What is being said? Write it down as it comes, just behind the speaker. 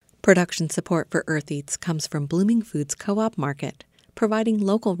Production support for Earth Eats comes from Blooming Foods Co-op Market, providing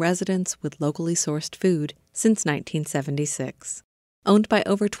local residents with locally sourced food since 1976. Owned by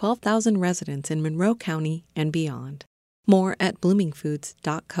over 12,000 residents in Monroe County and beyond. More at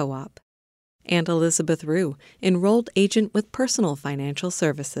bloomingfoods.coop. And Elizabeth Rue, enrolled agent with Personal Financial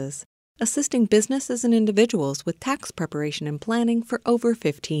Services, assisting businesses and individuals with tax preparation and planning for over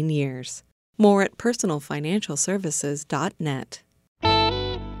 15 years. More at personalfinancialservices.net.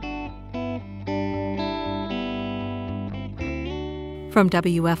 From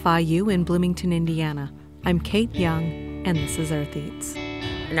WFIU in Bloomington, Indiana, I'm Kate Young, and this is Earth Eats.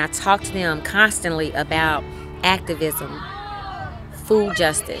 And I talk to them constantly about activism, food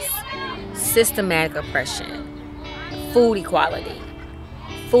justice, systematic oppression, food equality,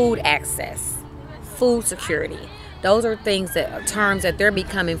 food access, food security. Those are terms that they're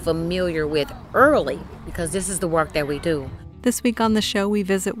becoming familiar with early because this is the work that we do. This week on the show, we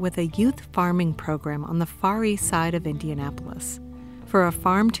visit with a youth farming program on the far east side of Indianapolis for a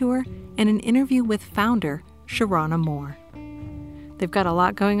farm tour and an interview with founder Sharana Moore. They've got a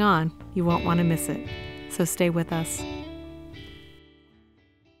lot going on. You won't want to miss it. So stay with us.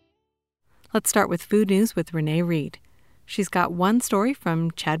 Let's start with food news with Renee Reed. She's got one story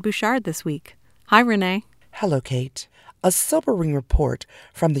from Chad Bouchard this week. Hi, Renee. Hello, Kate. A sobering report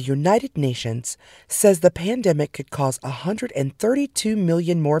from the United Nations says the pandemic could cause 132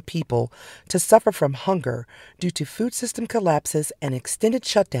 million more people to suffer from hunger due to food system collapses and extended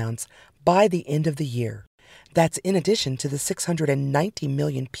shutdowns by the end of the year. That's in addition to the 690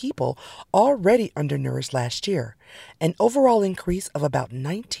 million people already undernourished last year, an overall increase of about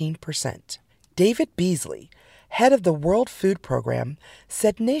 19%. David Beasley, head of the World Food Program,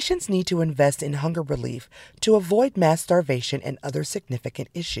 said nations need to invest in hunger relief to avoid mass starvation and other significant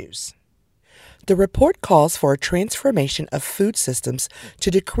issues. The report calls for a transformation of food systems to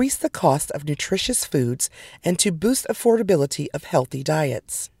decrease the cost of nutritious foods and to boost affordability of healthy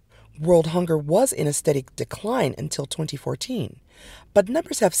diets. World hunger was in a steady decline until 2014, but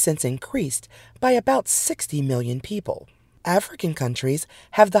numbers have since increased by about 60 million people. African countries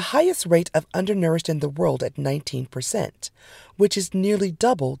have the highest rate of undernourished in the world at 19%, which is nearly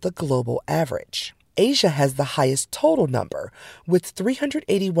double the global average. Asia has the highest total number, with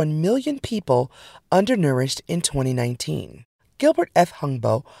 381 million people undernourished in 2019. Gilbert F.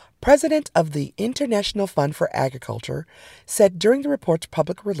 Hungbo, president of the International Fund for Agriculture, said during the report's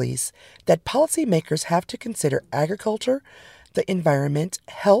public release that policymakers have to consider agriculture, the environment,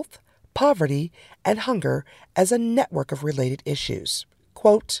 health, poverty, and hunger as a network of related issues.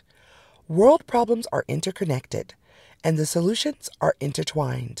 Quote, "World problems are interconnected, and the solutions are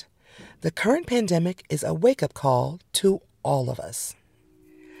intertwined. The current pandemic is a wake-up call to all of us."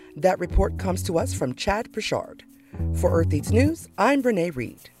 That report comes to us from Chad Bouchard. For Earth Eats News, I'm Renee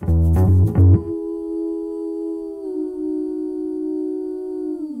Reed.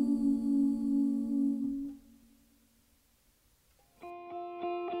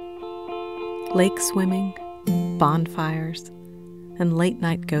 Lake swimming, bonfires, and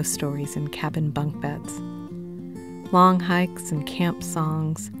late-night ghost stories in cabin bunk beds. Long hikes and camp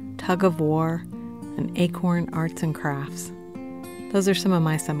songs, tug-of-war, and acorn arts and crafts. Those are some of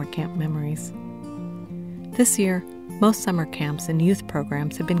my summer camp memories. This year, most summer camps and youth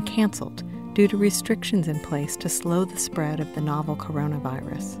programs have been canceled due to restrictions in place to slow the spread of the novel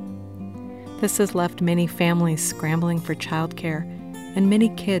coronavirus. This has left many families scrambling for childcare and many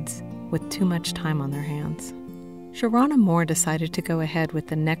kids with too much time on their hands. Sharana Moore decided to go ahead with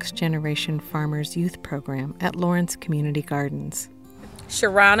the Next Generation Farmers Youth Program at Lawrence Community Gardens.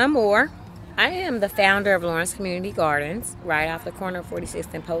 Sharana Moore. I am the founder of Lawrence Community Gardens, right off the corner of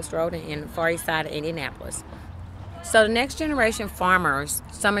 46th and Post Road in the far east side of Indianapolis. So the Next Generation Farmers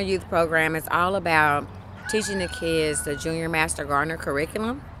Summer Youth Program is all about teaching the kids the Junior Master Gardener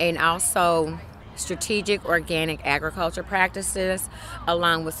curriculum and also strategic organic agriculture practices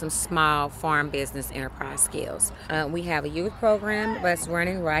along with some small farm business enterprise skills. We have a youth program that's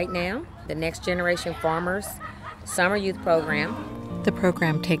running right now, the Next Generation Farmers Summer Youth Program. The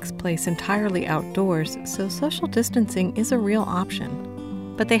program takes place entirely outdoors, so social distancing is a real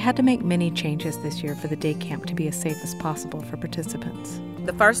option. But they had to make many changes this year for the day camp to be as safe as possible for participants.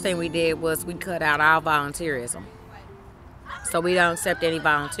 The first thing we did was we cut out all volunteerism. So we don't accept any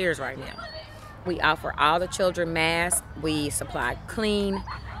volunteers right now. We offer all the children masks. We supply clean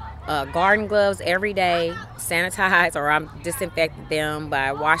garden gloves every day, sanitize or disinfect them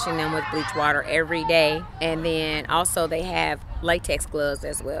by washing them with bleach water every day. And then also they have latex gloves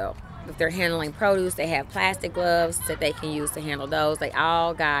as well. If they're handling produce, they have plastic gloves that they can use to handle those. They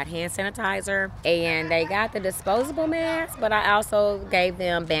all got hand sanitizer, and they got the disposable masks, but I also gave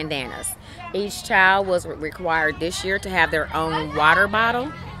them bandanas. Each child was required this year to have their own water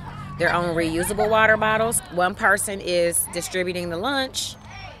bottle, their own reusable water bottles. One person is distributing the lunch,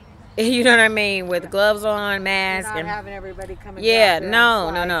 you know what I mean, with gloves on, masks. You're not having everybody come and yeah, grab their no.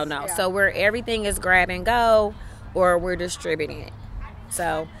 own slice. Yeah. So everything is grab and go, or we're distributing it.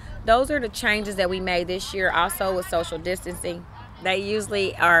 So those are the changes that we made this year. Also with social distancing, they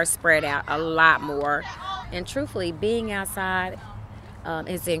usually are spread out a lot more. And truthfully, being outside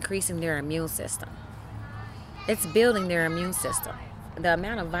is increasing their immune system. It's building their immune system. The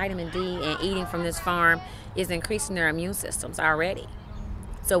amount of vitamin D and eating from this farm is increasing their immune systems already.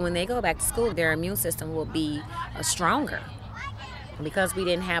 So when they go back to school, their immune system will be stronger. Because we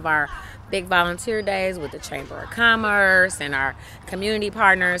didn't have our big volunteer days with the Chamber of Commerce and our community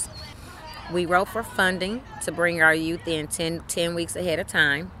partners, we wrote for funding to bring our youth in 10 weeks ahead of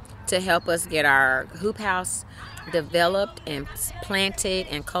time to help us get our hoop house developed and planted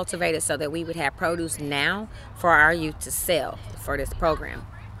and cultivated so that we would have produce now for our youth to sell for this program.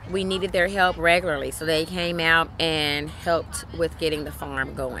 We needed their help regularly, so they came out and helped with getting the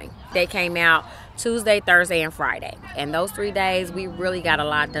farm going. They came out Tuesday, Thursday, and Friday. And those 3 days, we really got a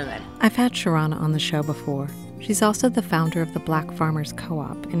lot done. I've had Sharana on the show before. She's also the founder of the Black Farmers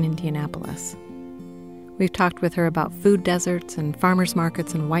Co-op in Indianapolis. We've talked with her about food deserts and farmers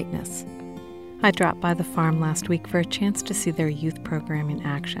markets and whiteness. I dropped by the farm last week for a chance to see their youth program in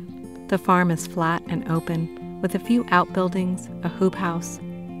action. The farm is flat and open, with a few outbuildings, a hoop house,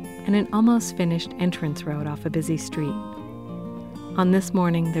 and an almost finished entrance road off a busy street. On this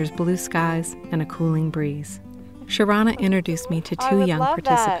morning, there's blue skies and a cooling breeze. Sharana introduced me to two young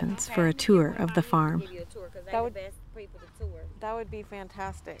participants for a tour of the farm. That would be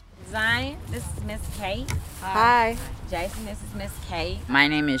fantastic. Zion, this is Miss Kate. Hi. Jason, this is Miss Kate. My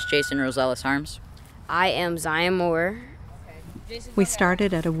name is Jason Rosales Harms. I am Zion Moore. We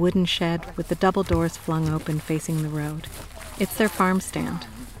started at a wooden shed with the double doors flung open facing the road. It's their farm stand.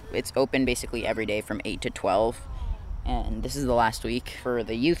 It's open basically every day from 8 to 12, and this is the last week for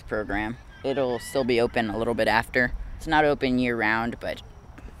the youth program. It'll still be open a little bit after. It's not open year-round, but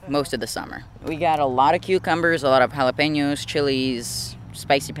most of the summer. We got a lot of cucumbers, a lot of jalapenos, chilies,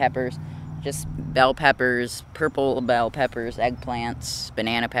 spicy peppers, just bell peppers, purple bell peppers, eggplants,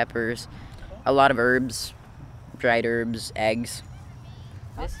 banana peppers, a lot of herbs, dried herbs, eggs.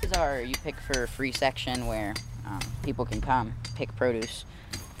 This is our You Pick for Free section where people can come pick produce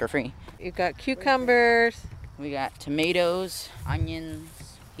for free. You've got cucumbers. We got tomatoes, onions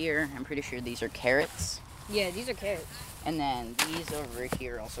here. I'm pretty sure these are carrots. Yeah, these are carrots. And then these over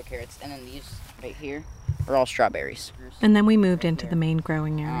here are also carrots. And then these right here are all strawberries. And then we moved into the main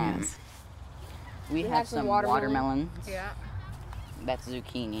growing areas. We have some watermelons. Yeah. That's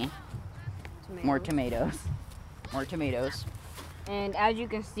zucchini. More tomatoes. More tomatoes. And as you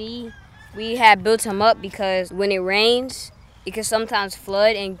can see, we have built them up because when it rains, it can sometimes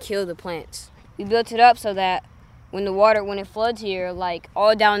flood and kill the plants. We built it up so that when it floods here, like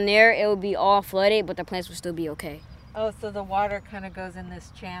all down there, it will be all flooded, but the plants will still be okay. Oh, so the water kind of goes in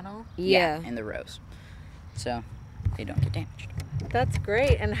this channel? Yeah. In the rows. So they don't get damaged. That's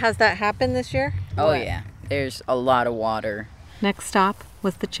great. And has that happened this year? Oh, What? yeah. There's a lot of water. Next stop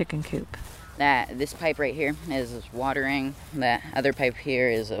was the chicken coop. This pipe right here is watering. That other pipe here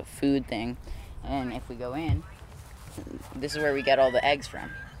is a food thing. And if we go in, this is where we get all the eggs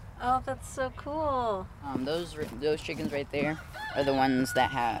from. Oh, that's so cool. Those chickens right there are the ones that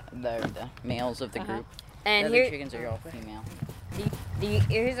have the males of the group. And the other here, chickens are all female.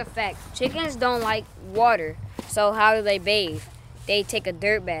 here's a fact. Chickens don't like water, so how do they bathe? They take a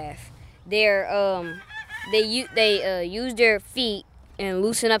dirt bath. They use their feet and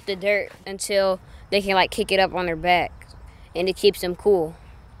loosen up the dirt until they can like kick it up on their back, and it keeps them cool.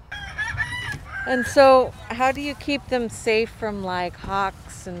 And so how do you keep them safe from like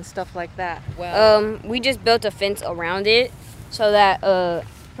hawks and stuff like that? Well, We just built a fence around it so that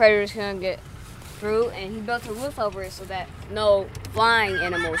predators can't get through, and he built a roof over it so that no flying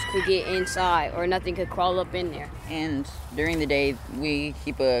animals could get inside or nothing could crawl up in there. and during the day, we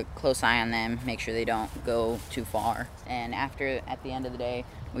keep a close eye on them, make sure they don't go too far. And at the end of the day,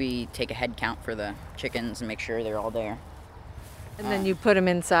 we take a head count for the chickens and make sure they're all there. And then you put them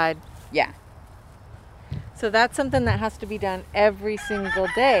inside. Yeah. So that's something that has to be done every single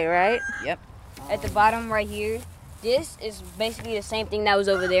day, right? Yep. At the bottom right here, this is basically the same thing that was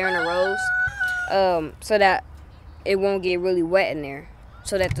over there in the rows, so that it won't get really wet in there,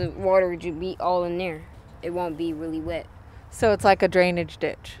 so that the water would be all in there. It won't be really wet. So it's like a drainage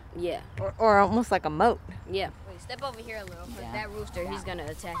ditch, Yeah. or almost like a moat. Yeah. Wait, step over here a little. 'Cause that rooster, he's gonna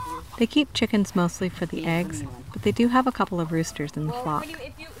attack you. They keep chickens mostly for the eggs, but they do have a couple of roosters in the Well, flock.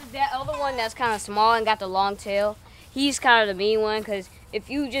 if that other one that's kind of small and got the long tail, he's kind of the mean one because if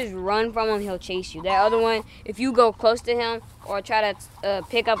you just run from him, he'll chase you. That other one, if you go close to him or try to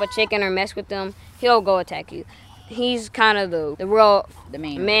pick up a chicken or mess with them, he'll go attack you. He's kind of the real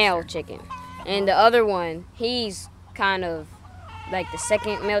main male rooster. chicken. And the other one, he's kind of like the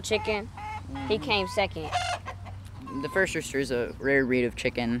second male chicken. He came second. The first rooster is a rare breed of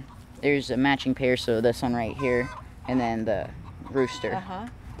chicken. There's a matching pair, so this one right here, and then the rooster.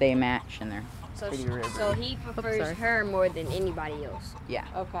 They match, and they're pretty rare breed. So he prefers her more than anybody else. Yeah.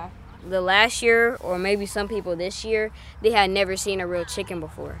 Okay. The last year, or maybe some people this year, they had never seen a real chicken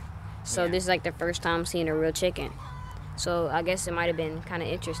before. So this is like the first time seeing a real chicken. So I guess it might have been kind of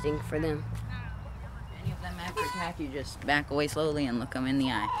interesting for them. Any of them ever attack you, just back away slowly and look them in the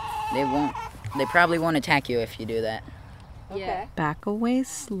eye. They probably won't attack you if you do that. Yeah. Back away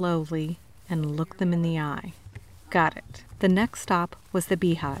slowly and look them in the eye. Got it. The next stop was the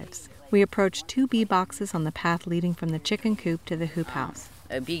beehives. We approached 2 bee boxes on the path leading from the chicken coop to the hoop house.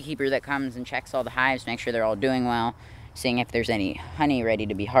 A beekeeper that comes and checks all the hives, make sure they're all doing well, seeing if there's any honey ready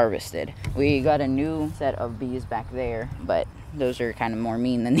to be harvested. We got a new set of bees back there, but those are kind of more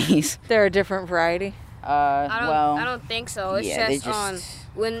mean than these. They're a different variety. I don't think so. It's yeah, just on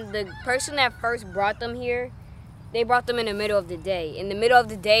when the person that first brought them here, they brought them in the middle of the day. In the middle of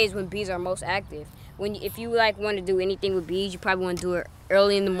the day is when bees are most active. If you like want to do anything with bees, you probably want to do it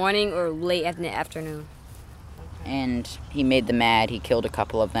early in the morning or late in the afternoon. And he made them mad. He killed a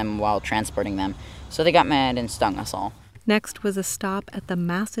couple of them while transporting them. So they got mad and stung us all. Next was a stop at the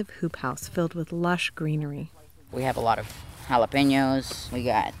massive hoop house filled with lush greenery. We have a lot of jalapenos. We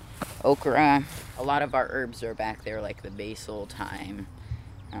got okra. A lot of our herbs are back there, like the basil, thyme,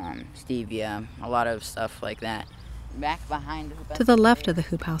 stevia, a lot of stuff like that. Back behind To the left of the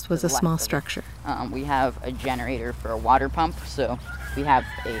hoop house was a small structure. We have a generator for a water pump, so we have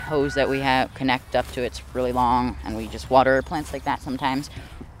a hose that we have connect up to. It's really long, and we just water our plants like that sometimes.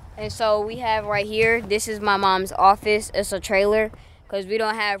 And so we have right here, this is my mom's office. It's a trailer because we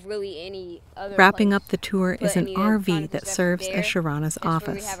don't have really any other Wrapping place up the tour to is put an any RV electronics that except serves there. as Sharana's That's where we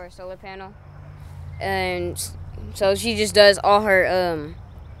office. have our solar panel. And so she just does all her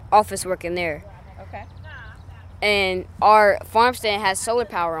office work in there. Okay. And our farm stand has solar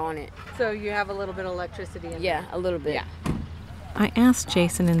power on it. So you have a little bit of electricity in Yeah, a little bit. Yeah. I asked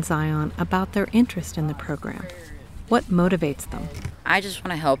Jason and Zion about their interest in the program. What motivates them? I just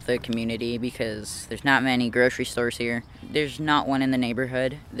want to help the community because there's not many grocery stores here. There's not one in the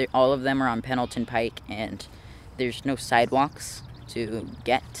neighborhood. All of them are on Pendleton Pike, and there's no sidewalks to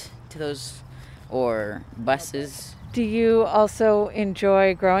get to those or buses. Do you also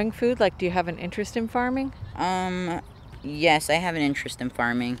enjoy growing food? Like, do you have an interest in farming? Yes, I have an interest in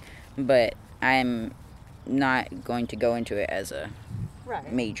farming, but I'm not going to go into it as a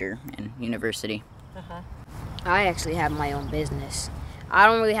major in university. I actually have my own business. I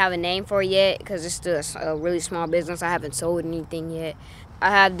don't really have a name for it yet because it's still a really small business. I haven't sold anything yet. I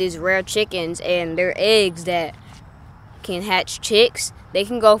have these rare chickens, and they're eggs that can hatch chicks. They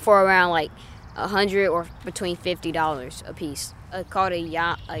can go for around like $100 or between $50 a piece. It's called a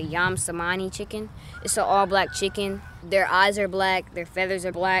Yam Samani chicken. It's an all-black chicken. Their eyes are black, their feathers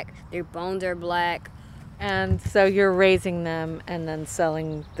are black, their bones are black. And so you're raising them and then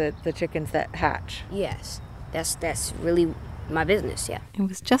selling the chickens that hatch. Yes, that's really my business, yeah. It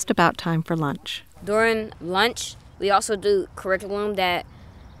was just about time for lunch. During lunch, we also do curriculum that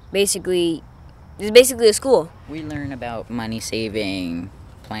basically is basically a school. We learn about money saving,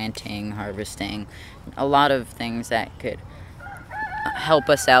 planting, harvesting, a lot of things that could help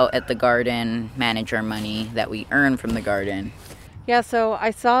us out at the garden, manage our money that we earn from the garden. Yeah, so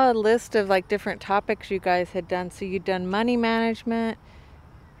I saw a list of like different topics you guys had done. So you'd done money management,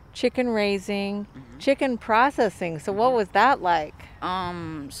 chicken raising, chicken processing. So what was that like?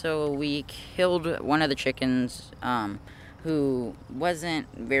 So we killed one of the chickens, who wasn't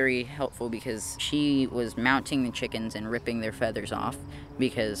very helpful because she was mounting the chickens and ripping their feathers off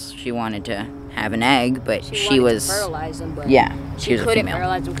because she wanted to have an egg, but she was to fertilize them, but she was a couldn't female.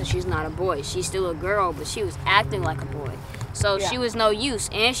 fertilize them because she's not a boy. She's still a girl, but she was acting like a boy. So she was no use,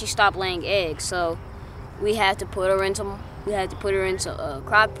 and she stopped laying eggs. So we had to put her into a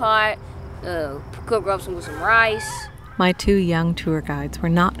crock pot, cook up with some rice. My 2 young tour guides were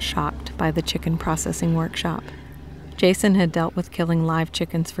not shocked by the chicken processing workshop. Jason had dealt with killing live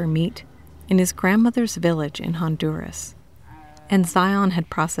chickens for meat in his grandmother's village in Honduras. And Zion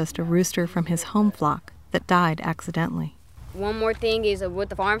had processed a rooster from his home flock that died accidentally. one more thing is with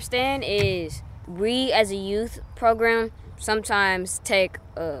the farm stand is we as a youth program sometimes take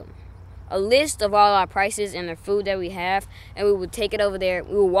a list of all our prices and the food that we have, and we would take it over there.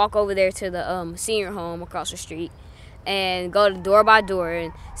 We would walk over there to the senior home across the street and go door by door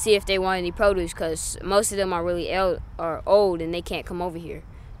and see if they want any produce, because most of them are really old and they can't come over here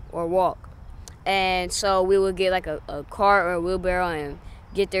or walk. And so we would get like a cart or a wheelbarrow and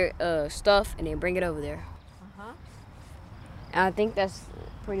get their stuff and then bring it over there. And I think that's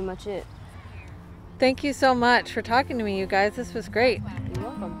pretty much it. Thank you so much for talking to me, you guys. This was great. You're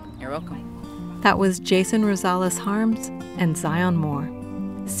welcome. You're welcome. That was Jason Rosales Harms and Zion Moore,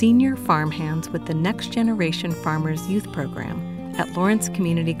 senior farmhands with the Next Generation Farmers Youth Program at Lawrence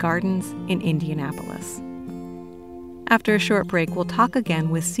Community Gardens in Indianapolis. After a short break, we'll talk again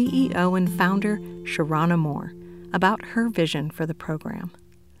with CEO and founder Sharana Moore about her vision for the program.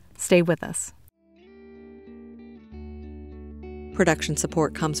 Stay with us. Production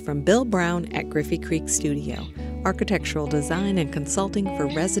support comes from Bill Brown at Griffey Creek Studio, architectural design and consulting for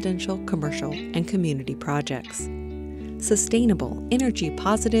residential, commercial, and community projects. Sustainable,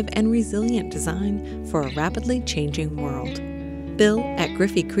 energy-positive, and resilient design for a rapidly changing world. Bill at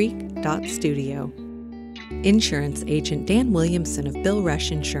griffeycreek.studio. Insurance agent Dan Williamson of Bill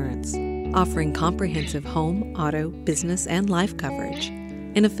Rush Insurance, offering comprehensive home, auto, business, and life coverage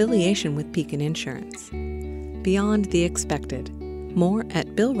in affiliation with Pekin Insurance. Beyond the expected. More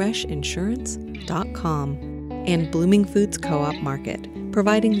at billrushinsurance.com. And Blooming Foods Co-op Market,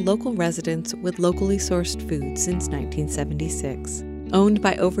 providing local residents with locally sourced food since 1976. Owned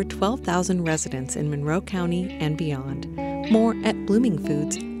by over 12,000 residents in Monroe County and beyond. More at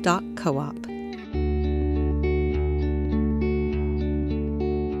bloomingfoods.coop.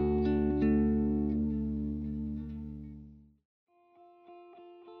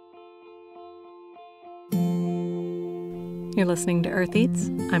 You're listening to Earth Eats.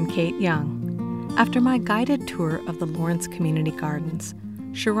 I'm Kate Young. After my guided tour of the Lawrence Community Gardens,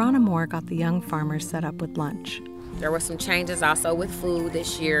 Sharana Moore got the young farmers set up with lunch. There were some changes also with food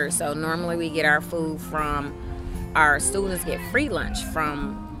this year. So normally we get our food from, our students get free lunch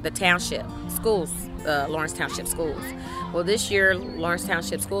from the township schools, Lawrence Township Schools. Well, this year Lawrence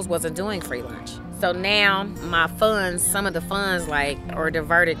Township Schools wasn't doing free lunch. So now my funds, some of the funds are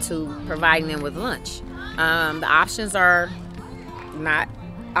diverted to providing them with lunch. The options are not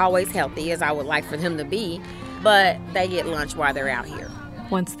always healthy as I would like for them to be, but they get lunch while they're out here.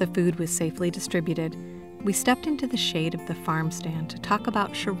 Once the food was safely distributed, we stepped into the shade of the farm stand to talk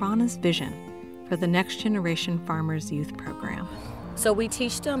about Sharana's vision for the Next Generation Farmers Youth Program. So we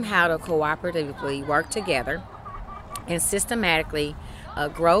teach them how to cooperatively work together and systematically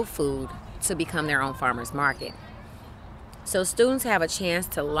grow food to become their own farmers market. So students have a chance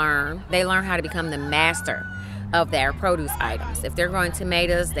to learn. They learn how to become the master of their produce items. If they're growing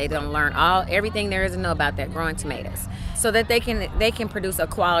tomatoes, they don't learn everything there is to know about that growing tomatoes, so that they can produce a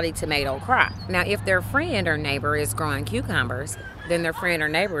quality tomato crop. Now, if their friend or neighbor is growing cucumbers, then their friend or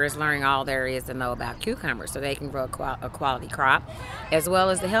neighbor is learning all there is to know about cucumbers, so they can grow a quality crop, as well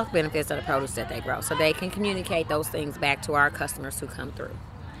as the health benefits of the produce that they grow, so they can communicate those things back to our customers who come through.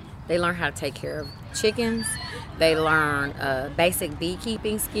 They learn how to take care of chickens. They learn basic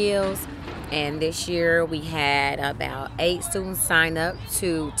beekeeping skills. And this year we had about 8 students sign up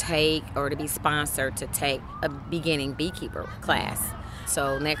to be sponsored to take a beginning beekeeper class.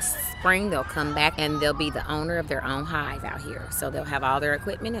 So next spring they'll come back and they'll be the owner of their own hive out here. So they'll have all their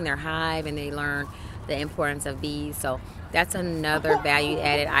equipment in their hive, and they learn the importance of bees. So that's another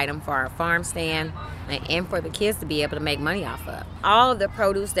value-added item for our farm stand and for the kids to be able to make money off of. All of the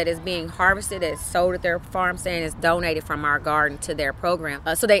produce that is being harvested, that is sold at their farm stand, is donated from our garden to their program.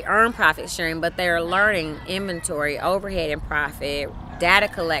 So they earn profit sharing, but they're learning inventory, overhead and profit, data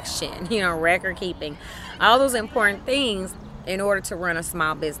collection, record keeping, all those important things in order to run a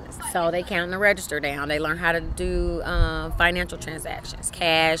small business. So they count the register down. They learn how to do financial transactions,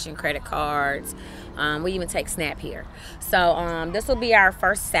 cash and credit cards. We even take SNAP here. So this will be our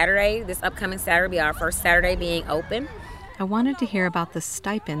first Saturday. This upcoming Saturday will be our first Saturday being open. I wanted to hear about the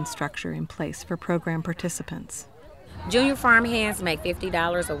stipend structure in place for program participants. Junior farm hands make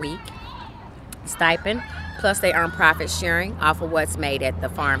 $50 a week stipend, plus they earn profit sharing off of what's made at the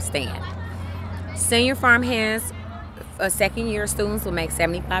farm stand. Senior farm hands, second-year students will make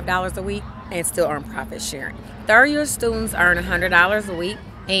 $75 a week and still earn profit sharing. Third-year students earn $100 a week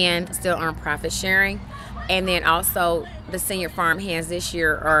and still earn profit sharing. And then also the senior farm hands this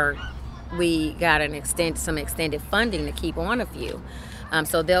year we got some extended funding to keep on a few.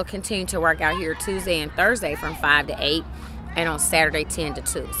 So they'll continue to work out here Tuesday and Thursday from 5 to 8 and on Saturday 10 to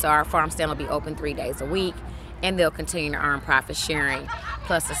 2. So our farm stand will be open 3 days a week. and they'll continue to earn profit sharing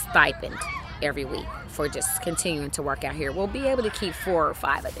plus a stipend every week for just continuing to work out here. We'll be able to keep 4 or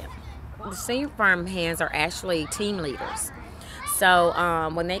 5 of them. The senior farm hands are actually team leaders. So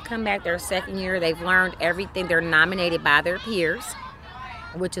when they come back their second year, they've learned everything. They're nominated by their peers,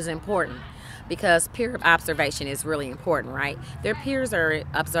 which is important because peer observation is really important, right? Their peers are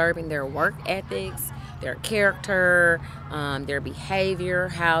observing their work ethics, their character, their behavior,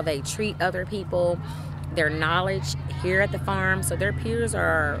 how they treat other people, their knowledge here at the farm. So their peers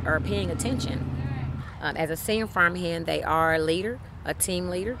are paying attention. As a senior farm hand, they are a leader, a team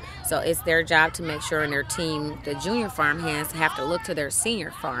leader. So it's their job to make sure in their team, the junior farm hands have to look to their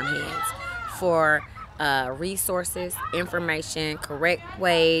senior farm hands for resources, information, correct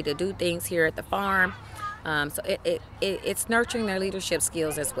way to do things here at the farm. So it's nurturing their leadership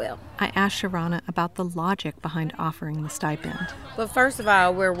skills as well. I asked Sharana about the logic behind offering the stipend. But first of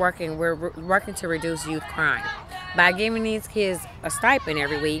all, we're working to reduce youth crime. By giving these kids a stipend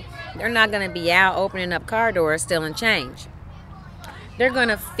every week, they're not going to be out opening up car doors stealing change. They're going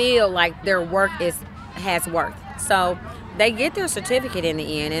to feel like their work has worth. So they get their certificate in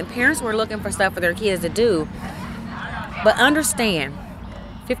the end, and parents were looking for stuff for their kids to do. But understand,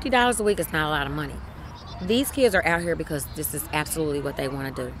 $50 a week is not a lot of money. These kids are out here because this is absolutely what they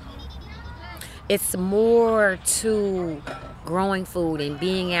want to do. It's more to growing food and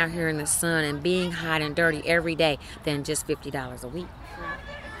being out here in the sun and being hot and dirty every day than just $50 a week.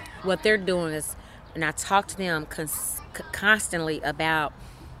 What they're doing is, and I talk to them constantly about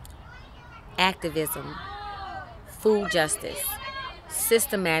activism, food justice,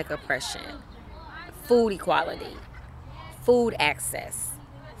 systematic oppression, food equality, food access,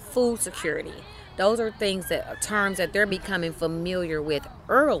 food security. Those are terms that they're becoming familiar with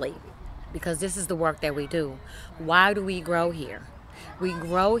early because this is the work that we do. Why do we grow here? We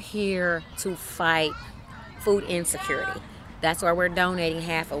grow here to fight food insecurity. That's why we're donating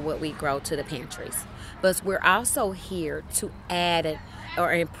half of what we grow to the pantries. But we're also here to add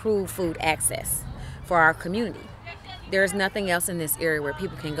or improve food access for our community. There's nothing else in this area where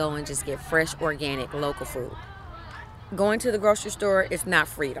people can go and just get fresh, organic, local food. Going to the grocery store is not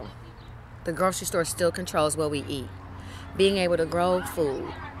freedom. The grocery store still controls what we eat. Being able to grow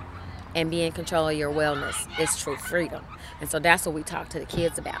food and be in control of your wellness is true freedom. And so that's what we talk to the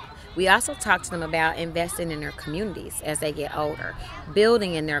kids about. We also talk to them about investing in their communities as they get older,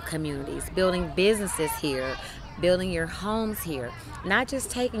 building in their communities, building businesses here, building your homes here, not just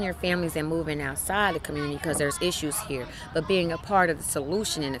taking your families and moving outside the community because there's issues here, but being a part of the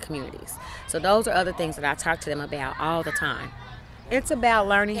solution in the communities. So those are other things that I talk to them about all the time. It's about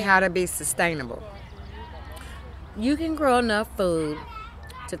learning how to be sustainable. You can grow enough food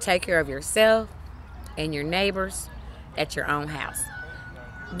to take care of yourself and your neighbors at your own house.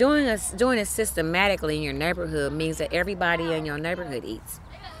 Doing it systematically in your neighborhood means that everybody in your neighborhood eats.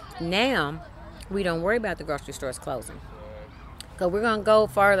 Now, we don't worry about the grocery stores closing because we're going to go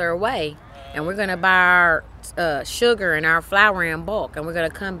farther away and we're going to buy our sugar and our flour in bulk, and we're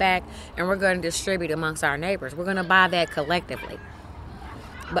going to come back and we're going to distribute amongst our neighbors. We're going to buy that collectively.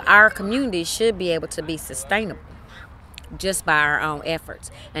 But our community should be able to be sustainable just by our own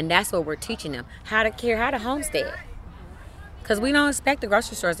efforts. And that's what we're teaching them, how to homestead. Because we don't expect the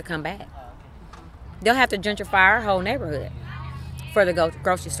grocery stores to come back. They'll have to gentrify our whole neighborhood for the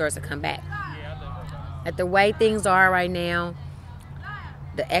grocery stores to come back. At the way things are right now,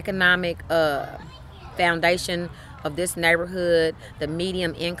 the economic foundation of this neighborhood, the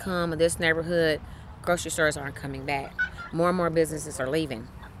medium income of this neighborhood, grocery stores aren't coming back. More and more businesses are leaving.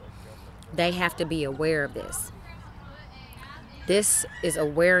 They have to be aware of this. This is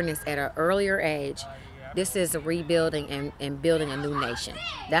awareness at an earlier age. This is rebuilding and building a new nation.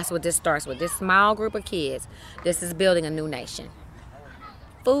 That's what this starts with. This small group of kids, this is building a new nation.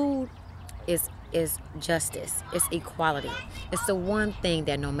 Food is justice. It's equality. It's the one thing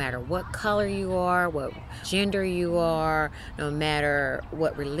that no matter what color you are, what gender you are, no matter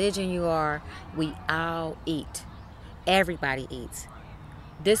what religion you are, we all eat. Everybody eats.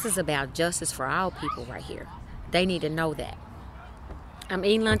 This is about justice for all people right here. They need to know that. I'm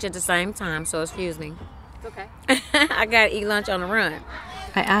eating lunch at the same time, so excuse me. It's okay. I got to eat lunch on the run.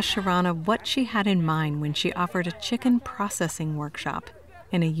 I asked Sharana what she had in mind when she offered a chicken processing workshop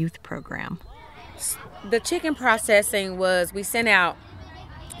in a youth program. The chicken processing was, we sent out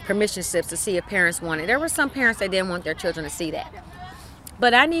permission slips to see if parents wanted. There were some parents that didn't want their children to see that.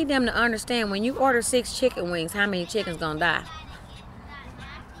 But I need them to understand, when you order 6 chicken wings, how many chickens gonna die?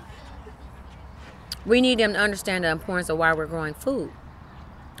 We need them to understand the importance of why we're growing food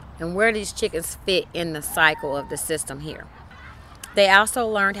and where these chickens fit in the cycle of the system here. They also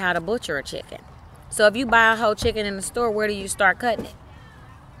learned how to butcher a chicken. So if you buy a whole chicken in the store, where do you start cutting it?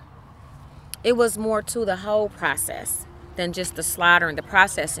 It was more to the whole process than just the slaughtering, the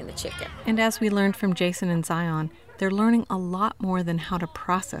processing the chicken. And as we learned from Jason and Zion, they're learning a lot more than how to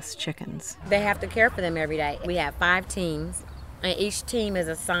process chickens. They have to care for them every day. We have 5 teams, and each team is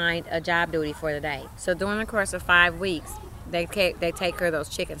assigned a job duty for the day. So during the course of 5 weeks, they take care of those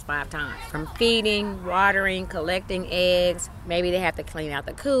chickens 5 times. From feeding, watering, collecting eggs. Maybe they have to clean out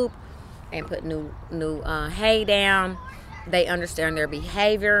the coop and put new hay down. They understand their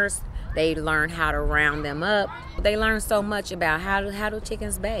behaviors. They learn how to round them up. They learn so much about how do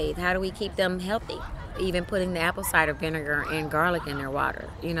chickens bathe? How do we keep them healthy? Even putting the apple cider vinegar and garlic in their water,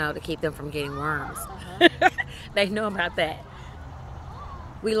 to keep them from getting worms. They know about that.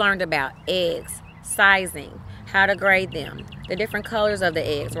 We learned about eggs, sizing, how to grade them, the different colors of the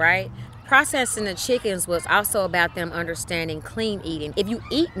eggs, right? Processing the chickens was also about them understanding clean eating. If you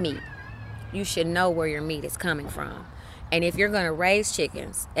eat meat, you should know where your meat is coming from. And if you're going to raise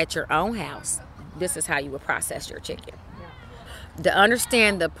chickens at your own house, this is how you would process your chicken. To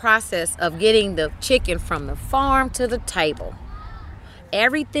understand the process of getting the chicken from the farm to the table.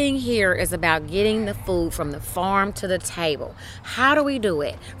 Everything here is about getting the food from the farm to the table. How do we do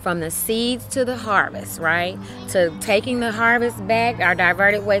it? From the seeds to the harvest, right? To taking the harvest back, our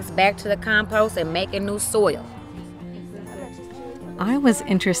diverted waste back to the compost and making new soil. I was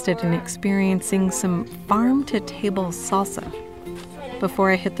interested in experiencing some farm-to-table salsa. Before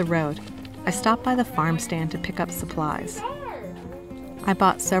I hit the road, I stopped by the farm stand to pick up supplies. I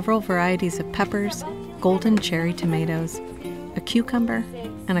bought several varieties of peppers, golden cherry tomatoes, a cucumber,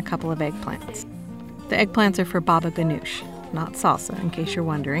 and a couple of eggplants. The eggplants are for baba ganoush, not salsa, in case you're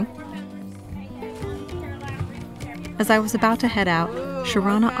wondering. As I was about to head out,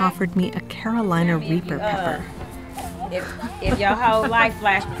 Sharana offered me a Carolina Reaper pepper. If your whole life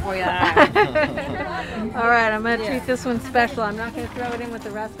flashed before your eyes. All right, I'm going to treat this one special. I'm not going to throw it in with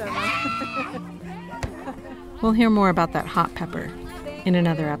the rest of them. We'll hear more about that hot pepper in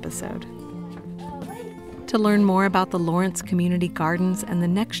another episode. To learn more about the Lawrence Community Gardens and the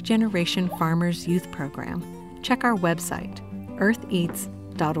Next Generation Farmers Youth Program, check our website,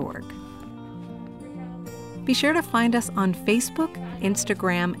 eartheats.org. Be sure to find us on Facebook,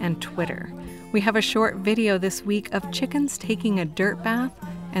 Instagram, and Twitter. We have a short video this week of chickens taking a dirt bath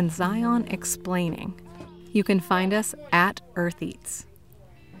and Zion explaining. You can find us at Earth Eats.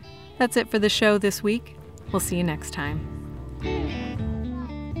 That's it for the show this week. We'll see you next time.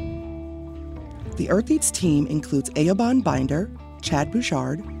 The Earth Eats team includes Aobon Binder, Chad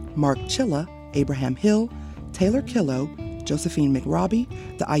Bouchard, Mark Chilla, Abraham Hill, Taylor Killo, Josephine McRobbie,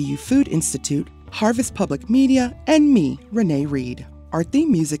 the IU Food Institute, Harvest Public Media, and me, Renee Reed. Our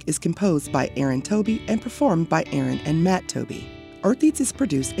theme music is composed by Aaron Toby and performed by Aaron and Matt Toby. Earth Eats is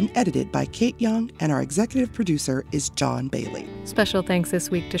produced and edited by Kate Young, and our executive producer is John Bailey. Special thanks this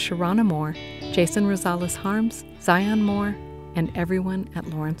week to Sharana Moore, Jason Rosales-Harms, Zion Moore, and everyone at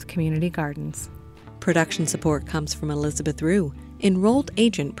Lawrence Community Gardens. Production support comes from Elizabeth Rue, enrolled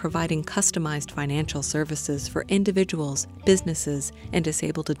agent providing customized financial services for individuals, businesses, and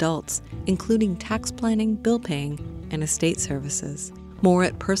disabled adults, including tax planning, bill paying, and estate services. More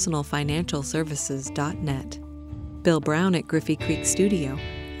at personalfinancialservices.net. Bill Brown at Griffey Creek Studio,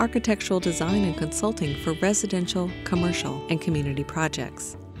 architectural design and consulting for residential, commercial, and community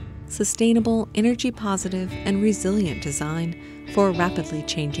projects. Sustainable, energy-positive, and resilient design for a rapidly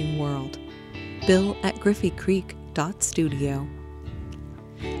changing world. Bill at griffeycreek.studio.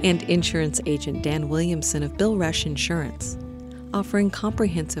 And insurance agent Dan Williamson of Bill Rush Insurance, offering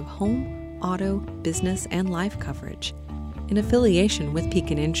comprehensive home, auto, business, and life coverage in affiliation with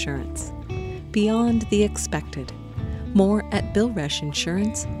Pekin Insurance. Beyond the expected. More at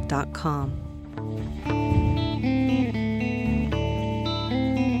BillRushInsurance.com.